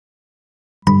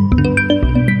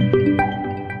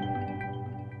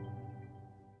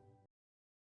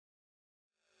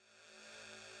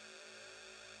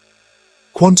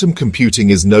Quantum computing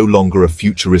is no longer a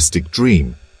futuristic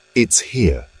dream, it's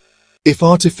here. If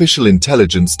artificial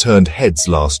intelligence turned heads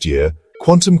last year,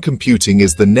 quantum computing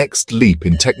is the next leap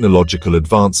in technological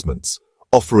advancements,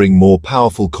 offering more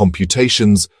powerful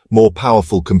computations, more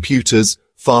powerful computers,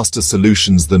 faster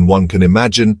solutions than one can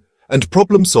imagine, and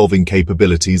problem-solving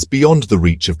capabilities beyond the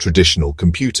reach of traditional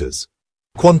computers.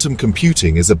 Quantum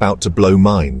computing is about to blow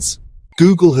minds.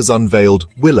 Google has unveiled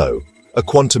Willow, a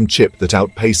quantum chip that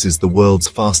outpaces the world's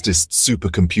fastest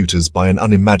supercomputers by an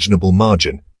unimaginable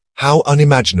margin. How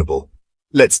unimaginable?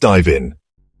 Let's dive in.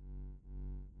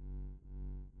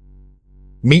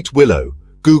 Meet Willow,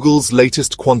 Google's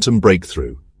latest quantum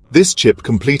breakthrough. This chip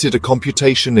completed a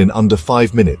computation in under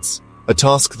 5 minutes, a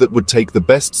task that would take the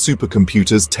best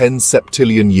supercomputers 10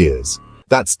 septillion years.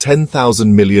 That's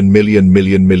 10,000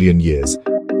 million years.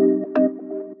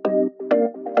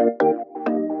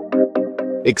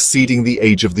 Exceeding the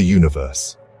age of the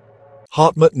universe.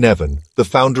 Hartmut Neven, the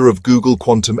founder of Google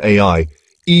Quantum AI,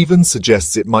 even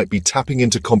suggests it might be tapping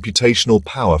into computational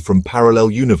power from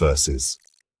parallel universes.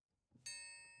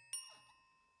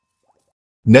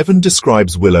 Neven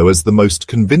describes Willow as the most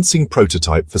convincing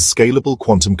prototype for scalable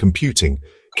quantum computing,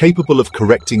 capable of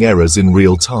correcting errors in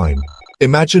real time.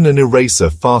 Imagine an eraser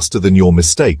faster than your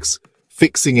mistakes,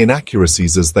 fixing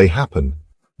inaccuracies as they happen.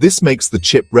 This makes the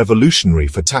chip revolutionary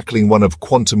for tackling one of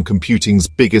quantum computing's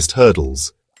biggest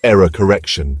hurdles, error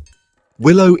correction.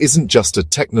 Willow isn't just a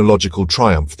technological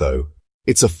triumph, though.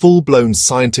 It's a full-blown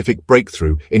scientific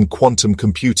breakthrough in quantum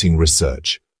computing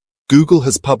research. Google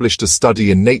has published a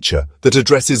study in Nature that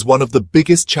addresses one of the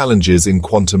biggest challenges in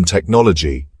quantum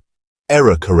technology,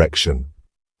 error correction.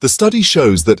 The study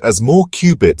shows that as more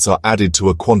qubits are added to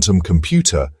a quantum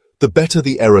computer, the better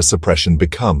the error suppression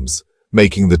becomes,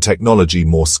 making the technology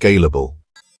more scalable.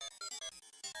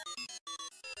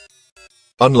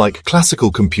 Unlike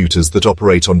classical computers that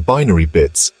operate on binary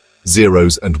bits,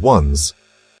 zeros and ones,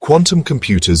 quantum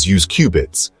computers use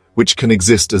qubits, which can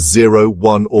exist as 0,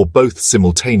 1, or both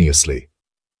simultaneously.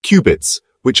 Qubits,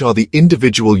 which are the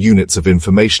individual units of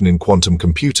information in quantum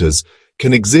computers,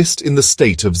 can exist in the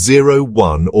state of 0,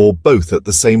 1, or both at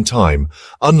the same time,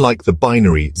 unlike the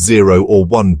binary 0 or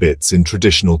 1 bits in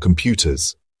traditional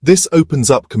computers. This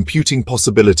opens up computing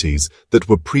possibilities that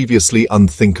were previously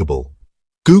unthinkable.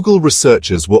 Google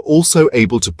researchers were also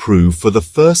able to prove for the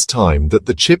first time that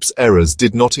the chip's errors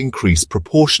did not increase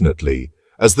proportionately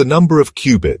as the number of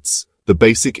qubits, the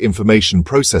basic information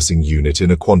processing unit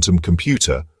in a quantum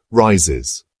computer,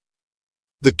 rises.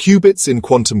 The qubits in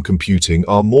quantum computing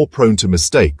are more prone to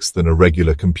mistakes than a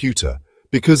regular computer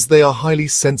because they are highly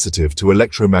sensitive to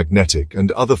electromagnetic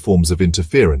and other forms of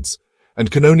interference, and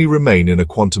can only remain in a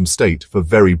quantum state for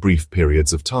very brief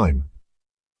periods of time.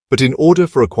 But in order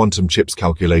for a quantum chip's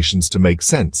calculations to make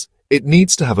sense, it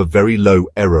needs to have a very low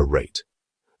error rate.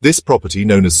 This property,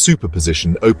 known as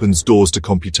superposition, opens doors to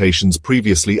computations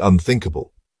previously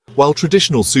unthinkable. While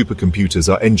traditional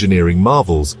supercomputers are engineering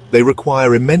marvels, they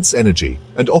require immense energy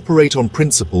and operate on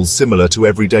principles similar to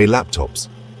everyday laptops.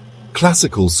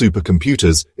 Classical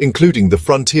supercomputers, including the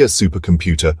Frontier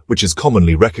supercomputer, which is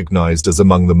commonly recognized as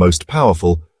among the most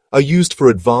powerful, are used for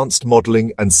advanced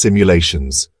modeling and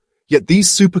simulations. Yet these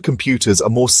supercomputers are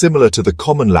more similar to the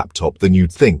common laptop than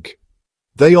you'd think.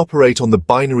 They operate on the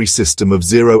binary system of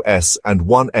 0s and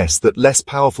 1s that less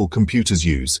powerful computers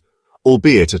use,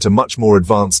 albeit at a much more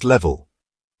advanced level.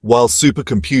 While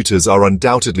supercomputers are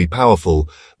undoubtedly powerful,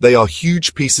 they are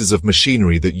huge pieces of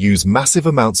machinery that use massive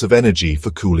amounts of energy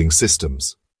for cooling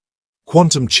systems.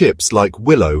 Quantum chips like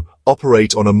Willow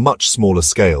operate on a much smaller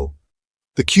scale.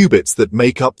 The qubits that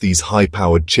make up these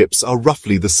high-powered chips are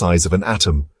roughly the size of an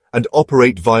atom and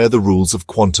operate via the rules of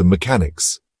quantum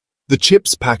mechanics. The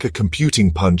chips pack a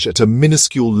computing punch at a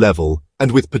minuscule level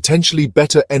and with potentially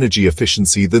better energy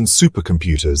efficiency than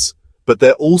supercomputers, but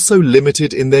they're also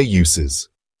limited in their uses.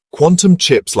 Quantum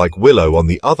chips like Willow, on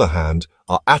the other hand,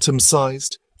 are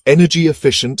atom-sized,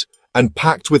 energy-efficient, and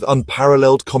packed with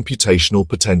unparalleled computational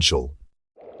potential.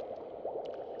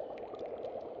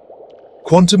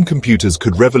 Quantum computers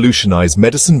could revolutionize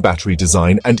medicine battery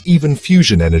design and even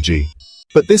fusion energy.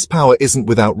 But this power isn't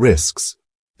without risks.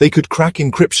 They could crack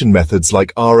encryption methods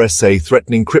like RSA,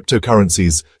 threatening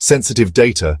cryptocurrencies, sensitive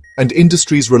data, and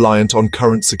industries reliant on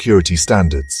current security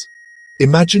standards.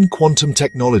 Imagine quantum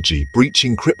technology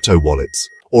breaching crypto wallets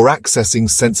or accessing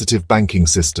sensitive banking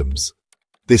systems.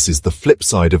 This is the flip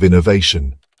side of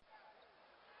innovation.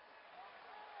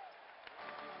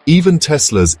 Even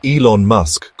Tesla's Elon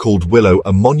Musk called Willow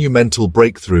a monumental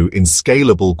breakthrough in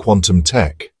scalable quantum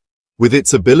tech. With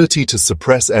its ability to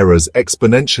suppress errors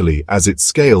exponentially as it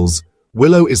scales,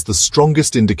 Willow is the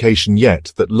strongest indication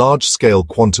yet that large-scale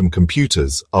quantum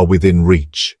computers are within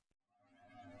reach.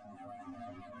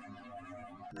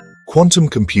 Quantum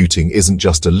computing isn't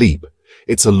just a leap,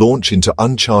 it's a launch into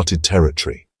uncharted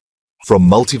territory. From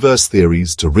multiverse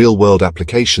theories to real-world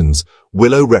applications,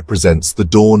 Willow represents the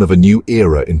dawn of a new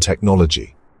era in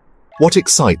technology. What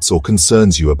excites or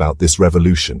concerns you about this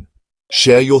revolution?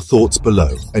 Share your thoughts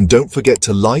below, and don't forget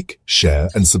to like, share,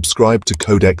 and subscribe to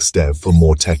Codex Dev for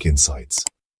more tech insights.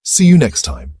 See you next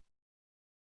time.